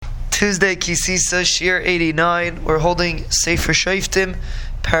Tuesday, Kisisa, Shir 89. We're holding Sefer Shoftim,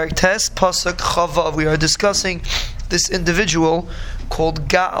 Parak Tes, Pasuk Chavav. We are discussing this individual called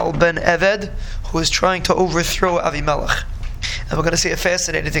Gaal ben Eved, who is trying to overthrow Avimelech. And we're going to see a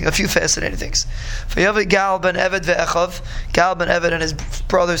few fascinating things. Vayavi Gaal ben Eved ve'echav. Gaal ben Eved and his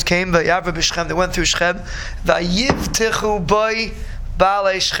brothers came. Vayavra b'Shechem. They went through Shechem. Vayivtichu b'y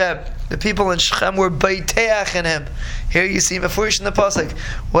Baalei Shechem. The people in Shechem were beiteach in him. Here you see Mefurish in the pasuk.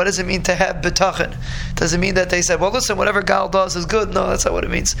 What does it mean to have betachin? Does it mean that they said, well, listen, whatever Gaal does is good? No, that's not what it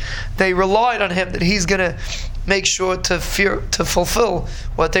means. They relied on him that he's going to make sure to fulfill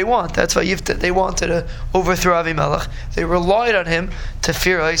what they want. That's why they wanted to overthrow Avimelech. They relied on him to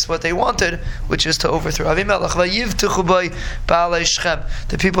fear what they wanted, which is to overthrow Avimelech. Vayivtichu b'y Baalei Shechem.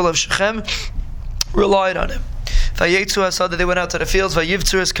 The people of Shechem relied on him. Vayetzu asada, they went out to the fields.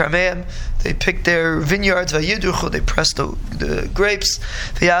 Vayivtzu es karmeim, they picked their vineyards. Vayidruchu, they pressed the grapes.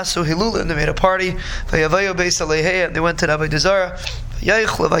 Vayasu hilula, and they made a party. Vayavayu beis aleihei, and they went to the Avodah Zarah.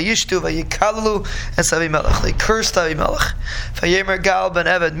 Vayichlu, vayishtu, vayikalalu, and Avimelech. They cursed Avimelech. Vayemer Gaal ben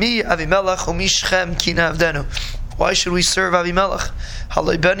Eved, mi Avimelech u'mi Shechem ki na'avdenu. Why should we serve Avimelech?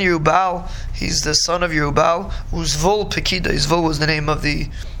 Haloi ben Yerubal, he's the son of Yerubal. Uzvol pekida, Zvol was the name of the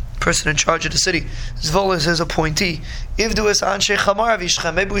person in charge of the city. Zvol is his appointee. Ivdu es anshe Chamar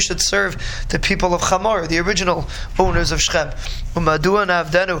v'Shechem. Maybe we should serve the people of Chamar, the original owners of Shechem. Umadua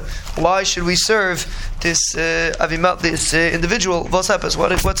na'avdenu. Why should we serve this this individual? What's his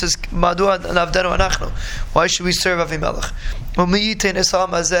Madua na'avdenu anachnu? Why should we serve Avimelech? U'miyitein esam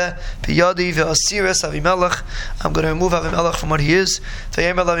hazeh biyadi ve'asiras Avimelech. I'm going to remove Avimelech from what he is.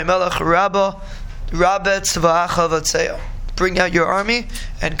 Vayemer Avimelech rabetz v'acha v'tzeya. Bring out your army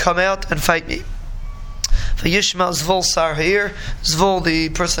and come out and fight me. Vayishma Zvol sar here. Zvol, the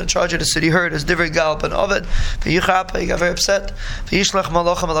person in charge of the city, heard as Divrei Gaal ben Eved. Vayichapa, he got very upset. Vayishlach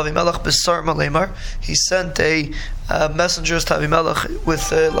malachim al Avimelech b'sar malemar. He sent messengers to Avimelech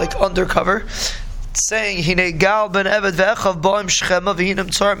with undercover, saying, "Hine Gaal ben Eved ve'echav ba'im Shechem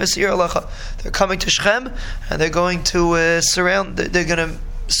v'hinam tzar mesir alecha." They're coming to Shechem and they're going to surround. They're going to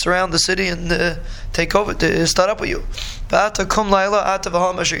surround the city and take over, to start up with you. Get up in the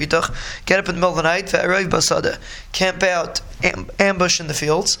middle of the night, camp out, ambush in the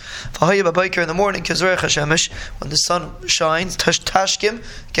fields. In the morning, when the sun shines, tashkim,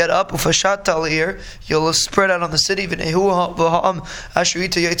 get up, you'll spread out on the city. Everybody's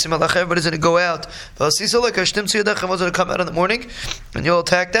going to go out. Everyone's going to come out in the morning, and you'll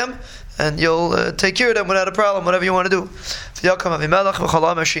attack them, and you'll take care of them without a problem, whatever you want to do. They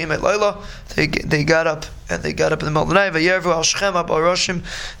got up, and they got up in the middle of the night.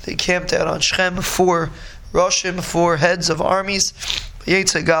 They camped out on Shechem, four heads of armies.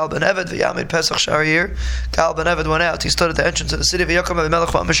 Gaal ben Eved v'yamid Pesach Sha'ariyir. Gaal ben Eved went out. He stood at the entrance of the city. V'yakam Avimelech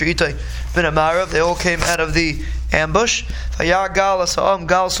v'amashar Itay ben Amarav. They all came out of the ambush. V'yar Gaal asa'am.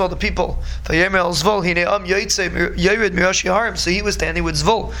 Gaal saw the people. V'yemer el Zvol hine am yoytzei yoyred mirash yaharim. So he was standing with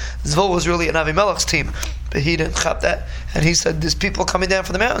Zvol. Zvol was really an Avimelech's team, but he didn't chap that. And he said, "There's people coming down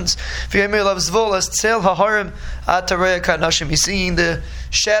from the mountains." V'yemer lav Zvol as tzel haharim atareya kanashim. He's seeing the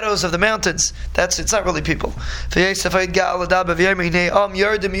shadows of the mountains. It's not really people. V'yesafayid Gaal adaba v'yemer hine am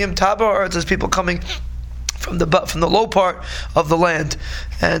yerdim yim tabar. There's people coming from the low part of the land,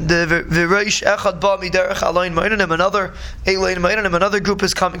 and v'reish echad ba miderech alayin meinanim. Another group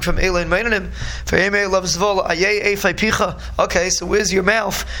is coming from Elayin meinanim. V'yemei lav Zvol ayei efay picha. Okay, so where's your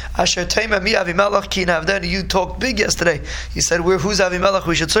mouth? Asher teima mi Avimelech ki na'avdenu. You talked big yesterday. You said, who's Avimelech?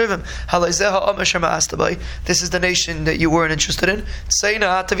 We should serve him. Halaizeha am asher ma'asta bay. This is the nation that you weren't interested in. Seina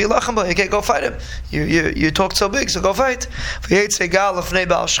hatav yilachem bay. Okay, go fight him. You talked so big, so go fight. V'yetzei Gaal lefnei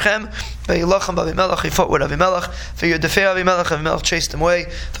Baal Shechem v'yilachem b'Avimelech. He fought with Avimelech. V'yodefei Avimelech chased him away.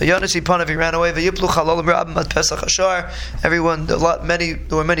 V'yonis Panav, he ran away. V'yiplu chalolim rabim at Pesach Hashar.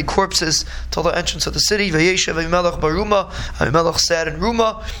 There were many corpses till the entrance of the city. V'yeshev Avimelech baruma. Avimelech sat in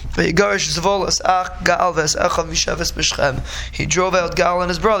Ruma. V'yigarish Zvol es ach Gaal v'es echav mishaves b'Shechem. He drove out Gaal and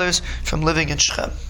his brothers from living in Shechem.